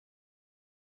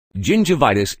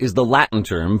Gingivitis is the Latin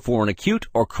term for an acute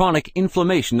or chronic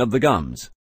inflammation of the gums.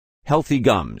 Healthy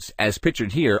gums, as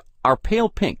pictured here, are pale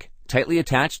pink, tightly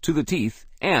attached to the teeth,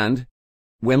 and,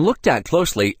 when looked at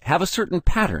closely, have a certain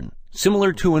pattern,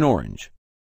 similar to an orange.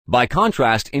 By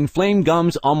contrast, inflamed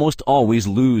gums almost always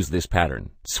lose this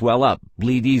pattern, swell up,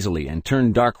 bleed easily, and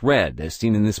turn dark red, as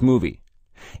seen in this movie.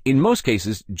 In most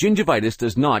cases, gingivitis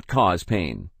does not cause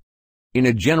pain. In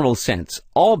a general sense,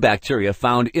 all bacteria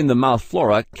found in the mouth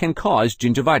flora can cause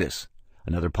gingivitis.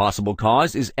 Another possible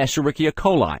cause is Escherichia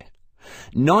coli.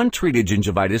 Non-treated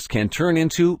gingivitis can turn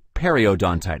into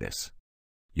periodontitis.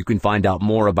 You can find out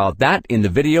more about that in the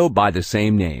video by the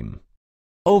same name.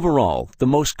 Overall, the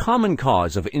most common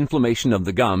cause of inflammation of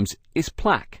the gums is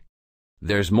plaque.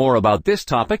 There's more about this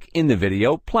topic in the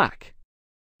video Plaque.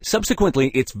 Subsequently,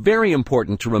 it's very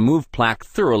important to remove plaque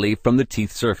thoroughly from the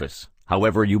teeth surface.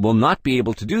 However, you will not be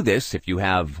able to do this if you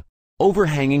have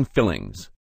overhanging fillings,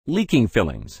 leaking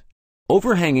fillings,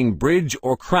 overhanging bridge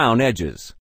or crown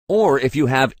edges, or if you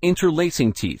have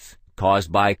interlacing teeth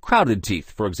caused by crowded teeth,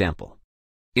 for example.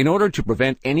 In order to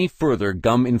prevent any further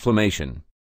gum inflammation,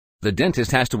 the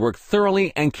dentist has to work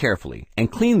thoroughly and carefully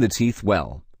and clean the teeth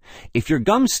well. If your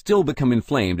gums still become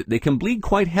inflamed, they can bleed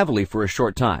quite heavily for a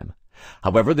short time.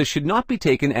 However, this should not be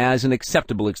taken as an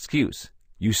acceptable excuse.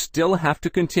 You still have to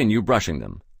continue brushing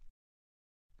them.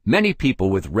 Many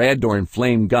people with red or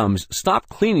inflamed gums stop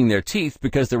cleaning their teeth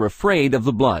because they're afraid of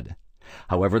the blood.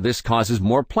 However, this causes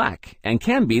more plaque and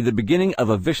can be the beginning of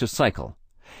a vicious cycle.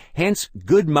 Hence,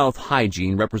 good mouth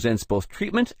hygiene represents both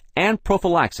treatment and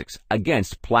prophylaxis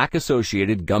against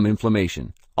plaque-associated gum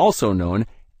inflammation, also known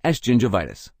as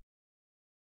gingivitis.